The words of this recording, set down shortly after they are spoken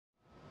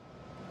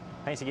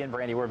Thanks again,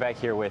 Brandy. We're back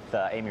here with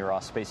Amy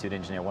Ross, spacesuit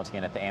engineer, once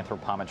again at the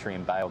Anthropometry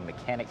and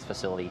Biomechanics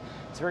facility.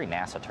 It's a very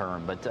NASA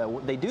term,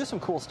 but they do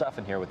some cool stuff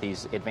in here with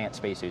these advanced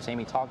spacesuits.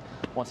 Amy, talk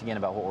once again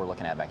about what we're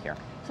looking at back here.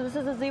 So this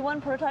is a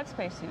Z1 prototype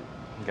spacesuit,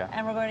 okay,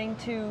 and we're going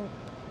to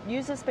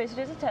use this spacesuit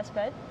as a test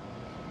bed,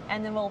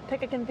 and then we'll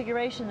pick a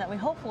configuration that we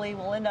hopefully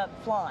will end up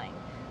flying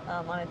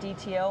on a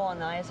DTO, on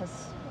the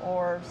ISS,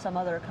 or some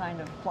other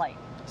kind of flight.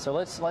 So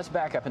let's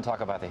back up and talk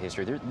about the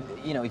history.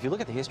 You know, if you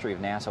look at the history of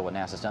NASA, what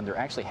NASA's done, there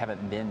actually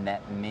haven't been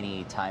that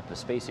many type of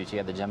spacesuits. You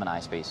have the Gemini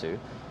spacesuit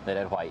that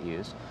Ed White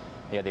used.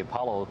 You had the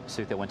Apollo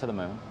suit that went to the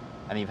moon.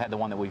 And you've had the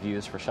one that we've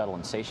used for shuttle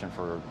and station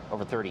for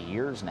over 30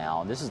 years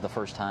now. And this is the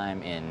first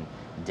time in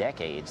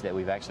decades that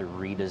we've actually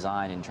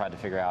redesigned and tried to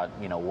figure out,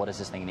 you know, what does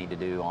this thing need to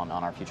do on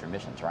our future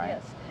missions, right?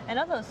 Yes. And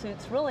of those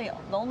suits, really,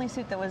 the only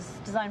suit that was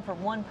designed for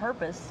one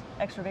purpose,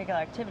 extravehicular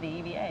activity,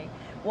 EVA,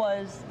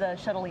 was the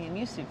shuttle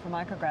EMU suit for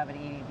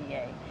microgravity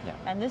EVA. Yeah.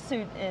 And this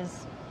suit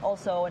is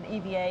also an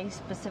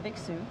EVA-specific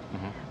suit,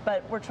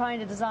 but we're trying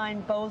to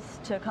design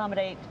both to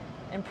accommodate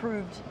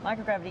improved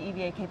microgravity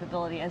EVA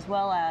capability as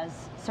well as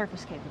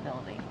surface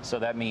capability. So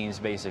that means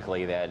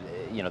basically that,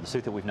 you know, the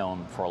suit that we've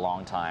known for a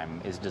long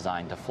time is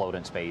designed to float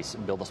in space,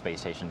 build a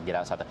space station, get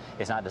outside.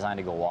 It's not designed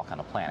to go walk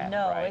on a planet.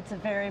 No, right? It's a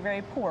very,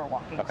 very poor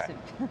walking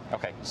suit.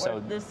 Okay. So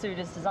this suit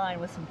is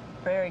designed with some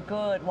very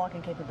good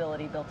walking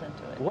capability built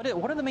into it.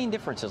 What are the main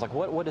differences? Like,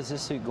 what is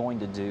this suit going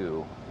to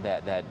do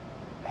that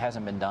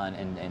hasn't been done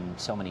in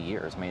so many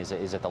years? I mean, is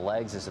it the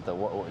legs? Is it the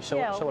show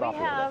it off a little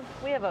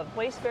bit. We have a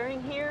waist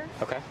bearing here.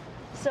 Okay.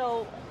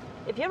 So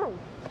if you ever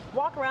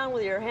walk around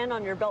with your hand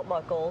on your belt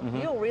buckle,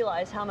 you'll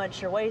realize how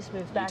much your waist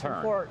moves back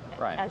and forth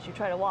as you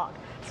try to walk.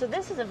 So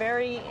this is a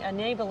very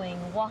enabling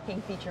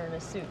walking feature in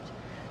a suit.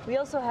 We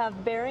also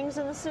have bearings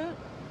in the suit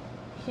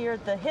here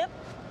at the hip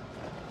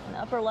and the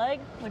upper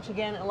leg, which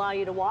again allow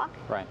you to walk.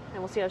 Right. And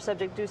we'll see our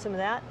subject do some of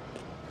that.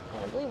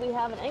 And I believe we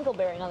have an ankle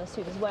bearing on the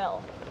suit as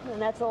well. And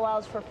that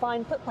allows for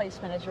fine foot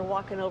placement as you're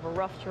walking over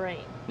rough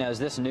terrain. Now, is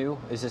this new?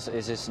 Is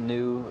this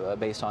new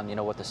based on, you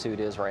know, what the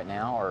suit is right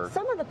now, or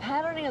some of the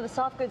patterning of the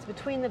soft goods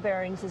between the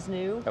bearings is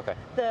new. Okay.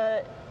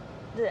 The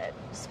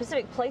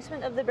specific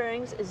placement of the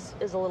bearings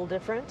is a little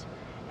different,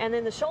 and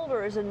then the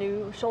shoulder is a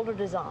new shoulder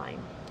design.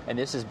 And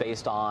this is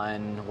based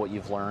on what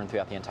you've learned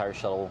throughout the entire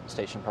shuttle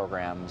station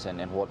programs and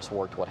what's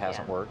worked, what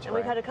hasn't worked. And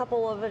we've had a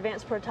couple of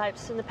advanced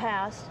prototypes in the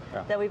past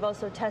that we've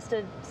also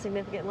tested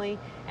significantly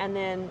and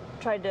then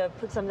tried to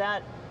put some of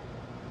that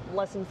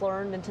lessons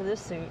learned into this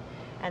suit.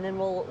 And then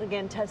we'll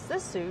again test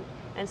this suit.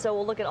 And so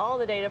we'll look at all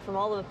the data from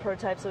all the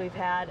prototypes that we've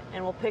had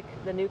and we'll pick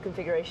the new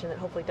configuration that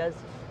hopefully does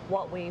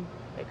what we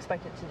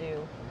expect it to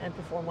do and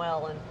perform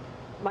well in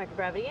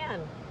microgravity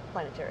and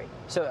planetary.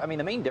 So, I mean,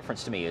 the main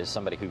difference to me is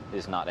somebody who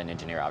is not an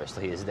engineer,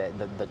 obviously, is that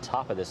the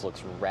top of this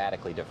looks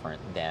radically different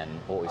than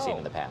what we've seen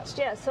in the past.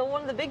 Yeah, so one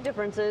of the big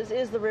differences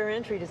is the rear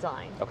entry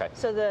design. Okay.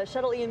 So the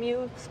shuttle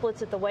EMU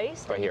splits at the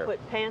waist, right and here. You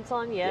put pants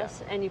on,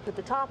 and you put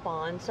the top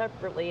on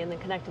separately and then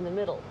connect in the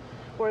middle.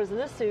 Whereas in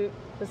this suit,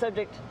 the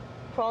subject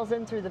crawls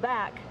in through the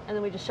back and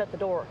then we just shut the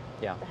door,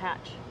 the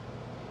hatch.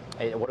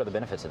 What are the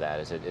benefits of that?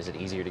 Is it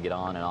easier to get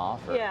on and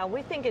off? Or? Yeah,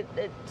 we think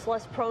it's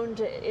less prone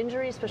to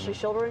injury, especially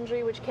shoulder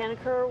injury, which can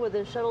occur with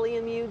the shuttle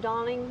EMU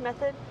donning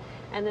method.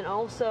 And then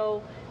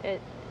also it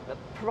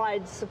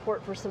provides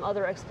support for some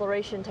other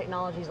exploration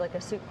technologies like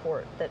a suit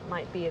port that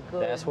might be a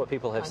good That's what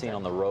people have seen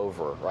on the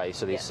rover, right?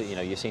 So these, you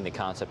know, you've seen the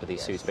concept of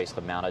these suits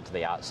basically mounted to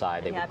the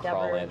outside. They would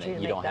crawl in,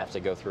 and you don't have to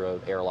go through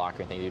an airlock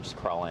or anything. You just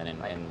crawl in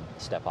and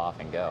step off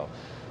and go.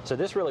 So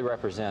this really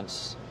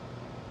represents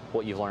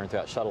what you've learned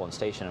throughout shuttle and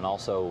station, and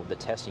also the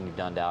testing you've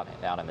done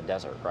out in the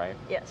desert, right?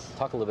 Yes.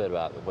 Talk a little bit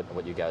about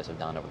what you guys have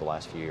done over the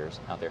last few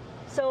years out there.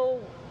 So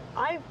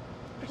I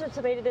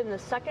participated in the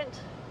second,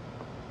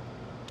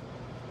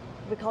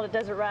 we called it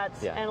Desert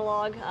Rats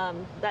analog.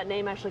 That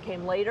name actually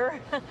came later.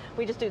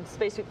 We just did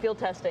spacesuit field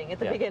testing at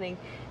the beginning.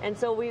 And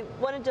so we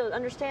wanted to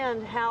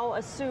understand how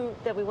a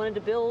suit that we wanted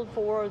to build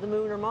for the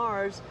moon or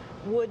Mars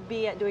would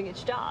be at doing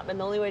its job. And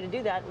the only way to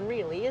do that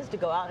really is to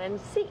go out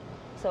and see.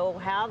 So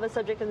have a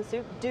subject in the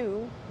suit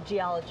do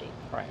geology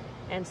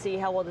and see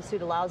how well the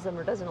suit allows them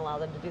or doesn't allow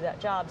them to do that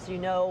job, so you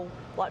know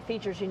what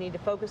features you need to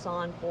focus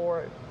on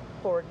for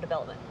forward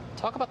development.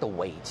 Talk about the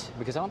weight,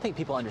 because I don't think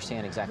people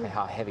understand exactly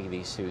how heavy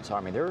these suits are.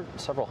 I mean, they're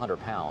several hundred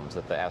pounds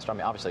that the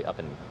astronaut, obviously up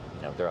in,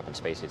 you know, they're up in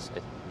space,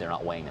 they're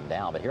not weighing them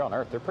down, but here on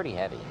Earth, they're pretty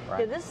heavy,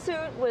 right? Yeah, this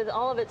suit with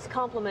all of its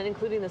complement,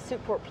 including the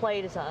suit port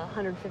plate, is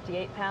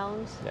 158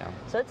 pounds. Yeah.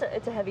 So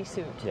it's a heavy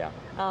suit. Yeah.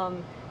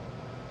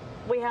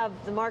 We have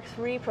the Mark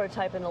III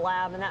prototype in the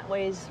lab, and that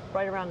weighs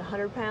right around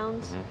 100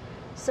 pounds.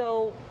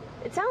 So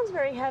it sounds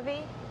very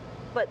heavy,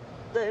 but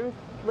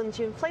when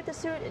you inflate the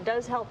suit, it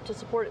does help to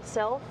support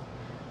itself.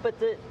 But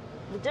the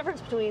difference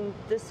between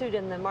this suit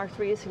and the Mark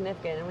III is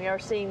significant, and we are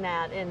seeing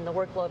that in the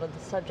workload of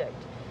the subject.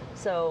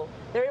 So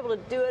they're able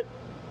to do it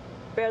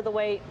bear the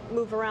weight,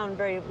 move around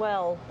very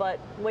well, but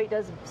weight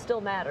does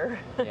still matter.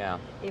 Yeah.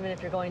 Even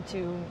if you're going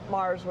to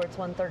Mars where it's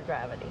 1/3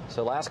 gravity.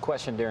 So last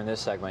question during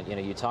this segment,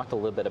 you talked a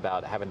little bit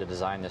about having to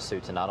design this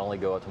suit to not only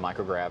go up to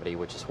microgravity,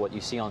 which is what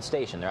you see on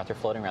station. They're out there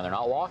floating around. They're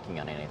not walking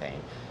on anything.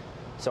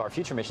 So our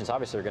future missions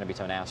obviously are going to be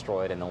to an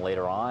asteroid and then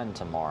later on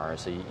to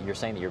Mars. So you're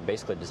saying that you're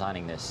basically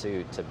designing this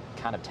suit to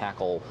kind of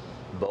tackle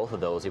both of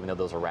those, even though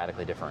those are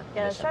radically different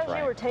missions, the strategy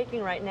right? we're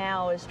taking right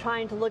now is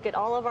trying to look at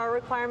all of our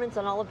requirements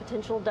on all the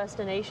potential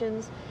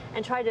destinations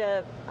and try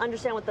to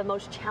understand what the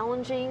most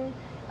challenging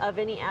of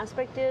any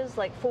aspect is.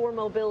 Like for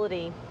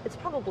mobility, it's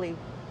probably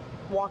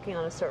walking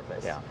on a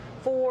surface. Yeah.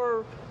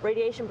 For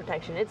radiation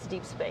protection, it's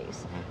deep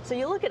space. So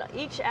you look at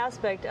each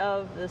aspect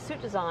of the suit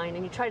design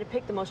and you try to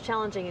pick the most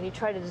challenging and you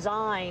try to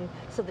design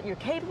so that you're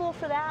capable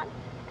for that.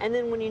 And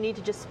then when you need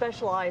to just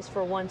specialize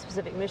for one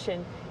specific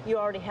mission, you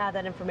already have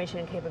that information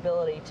and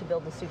capability to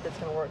build the suit that's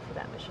going to work for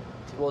that mission.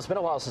 Well, it's been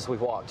a while since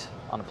we've walked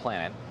on a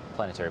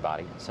planetary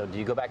body. So do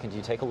you go back and do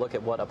you take a look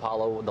at what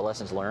Apollo, the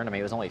lessons learned? I mean,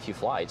 it was only a few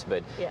flights,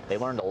 but yes. They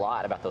learned a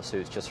lot about those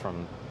suits just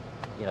from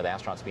the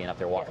astronauts being up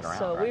there walking around.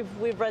 So right?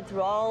 we've read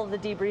through all of the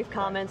debrief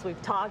comments. We've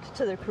talked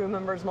to the crew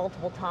members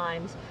multiple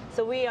times.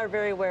 So we are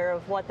very aware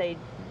of what they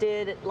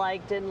did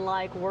like, didn't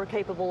like, were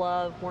capable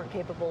of, weren't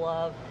capable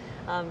of.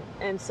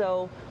 And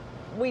so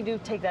we do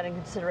take that in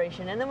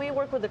consideration. And then we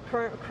work with the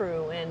current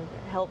crew and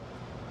help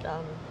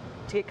to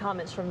get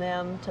comments from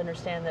them to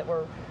understand that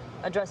we're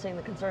addressing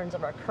the concerns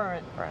of our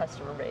current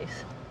customer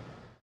base.